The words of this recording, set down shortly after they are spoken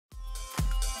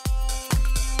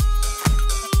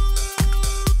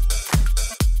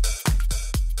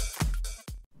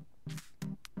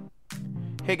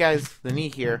Hey guys, the Knee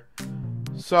here.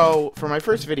 So, for my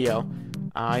first video,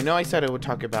 I know I said I would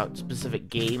talk about specific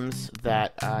games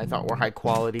that I thought were high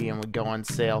quality and would go on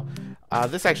sale.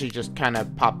 This actually just kind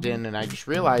of popped in and I just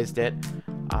realized it.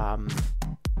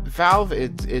 Valve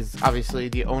is obviously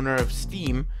the owner of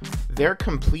Steam. Their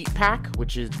complete pack,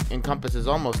 which encompasses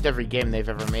almost every game they've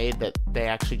ever made that they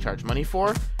actually charge money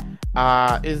for,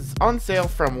 is on sale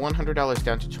from $100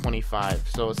 down to $25,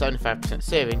 so a 75%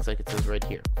 savings like it says right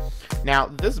here. Now,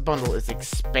 this bundle is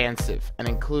expansive and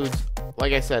includes,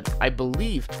 like I said, I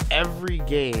believe every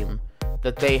game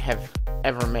that they have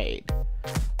ever made.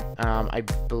 I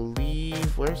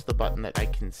believe, where's the button that I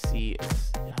can see?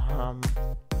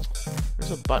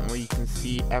 There's a button where you can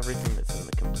see everything that's in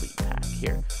the complete pack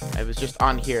here. I was just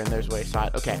on here and there's where I saw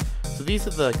it. Okay, so these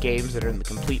are the games that are in the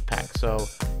complete pack. So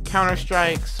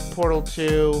Counter-Strikes, Portal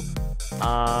 2,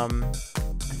 I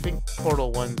think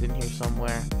Portal 1's in here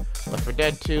somewhere. Left 4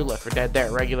 Dead 2, Left 4 Dead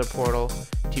there, regular Portal,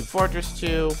 Team Fortress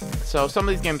 2. So some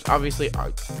of these games obviously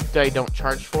they don't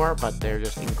charge for, but they're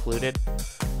just included.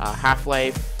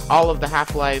 Half-Life, all of the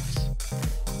Half-Lives,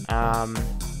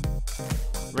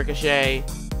 Ricochet.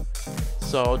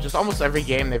 So just almost every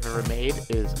game they've ever made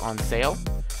is on sale.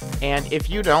 And if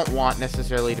you don't want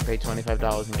necessarily to pay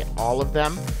 $25 and get all of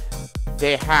them,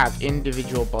 they have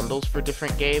individual bundles for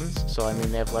different games. So I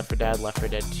mean, they have Left 4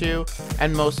 Dead 2,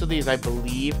 and most of these I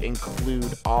believe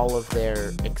include all of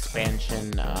their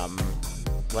expansion,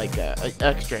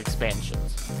 extra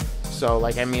expansions. So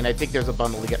like, I mean, I think there's a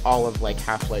bundle to get all of like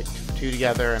Half-Life 2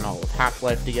 together and all of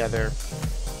Half-Life together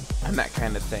and that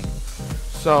kind of thing.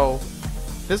 So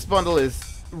this bundle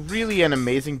is really an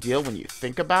amazing deal when you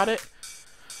think about it.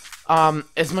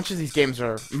 As much as these games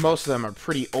most of them are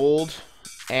pretty old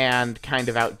and kind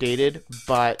of outdated,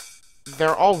 but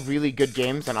they're all really good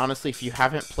games, and honestly, if you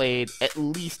haven't played, at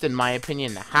least in my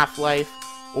opinion, the Half-Life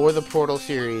or the Portal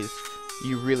series,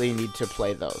 you really need to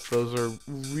play those. Those are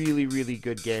really, really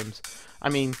good games. I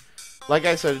mean, like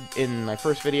I said in my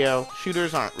first video,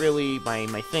 shooters aren't really my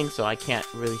thing, so I can't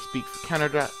really speak for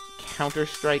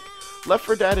Counter-Strike. Left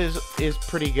 4 Dead is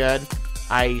pretty good.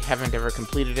 I haven't ever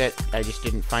completed it. I just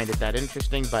didn't find it that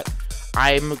interesting, but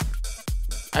I'm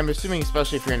assuming,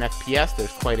 especially if you're an FPS,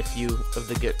 there's quite a few of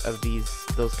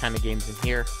those kind of games in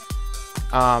here.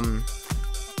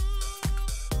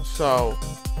 So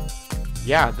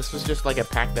yeah, this was just like a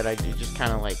pack that it just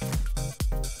kind of like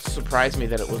surprised me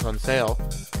that it was on sale.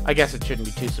 I guess it shouldn't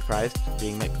be too surprised,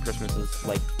 being that Christmas is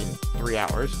like in 3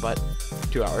 hours, but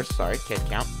 2 hours, sorry, can't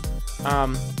count.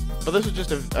 But this was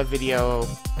just a video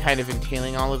kind of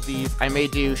entailing all of these. I may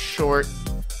do short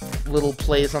little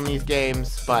plays on these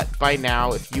games, but by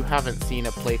now, if you haven't seen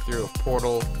a playthrough of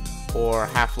Portal or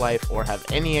Half-Life or have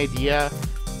any idea,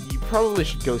 you probably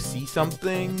should go see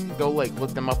something. Go like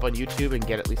look them up on YouTube and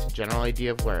get at least a general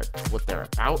idea of what they're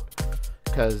about.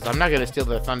 Because I'm not going to steal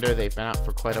their thunder. They've been out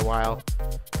for quite a while,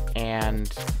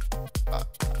 and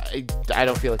I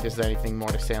don't feel like there's anything more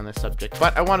to say on this subject.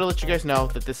 But I want to let you guys know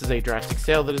that this is a drastic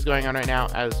sale that is going on right now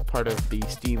as part of the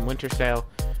Steam Winter Sale.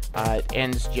 It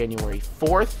ends January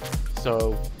 4th,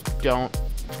 so don't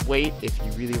wait if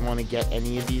you really want to get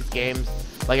any of these games.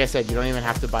 Like I said, you don't even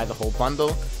have to buy the whole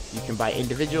bundle. You can buy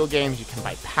individual games, you can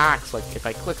buy packs. Like if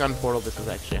I click on Portal, this is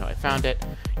actually how I found it.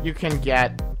 You can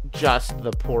get just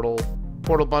the Portal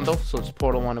bundle, so it's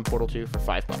Portal 1 and Portal 2 for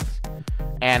 $5.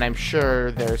 And I'm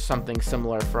sure there's something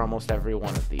similar for almost every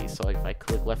one of these. So like if I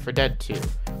click Left 4 Dead 2,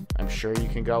 I'm sure you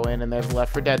can go in and there's a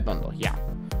Left 4 Dead bundle. Yeah.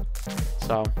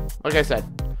 So, like I said,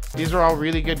 these are all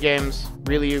really good games,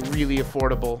 really, really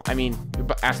affordable. I mean, you're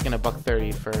asking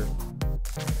 $1.30 for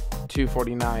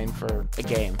 $2.49 for a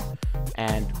game.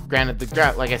 And granted,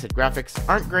 like I said, graphics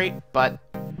aren't great, but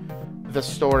the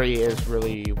story is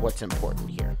really what's important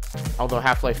here. Although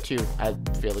Half-Life 2, I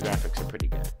feel the graphics are pretty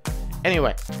good.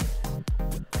 Anyway,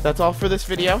 that's all for this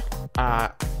video.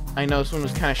 I know this one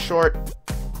was kind of short,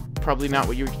 probably not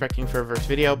what you were expecting for a first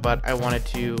video, but I wanted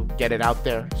to get it out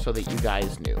there so that you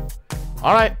guys knew.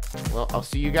 Alright, well, I'll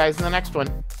see you guys in the next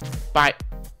one. Bye.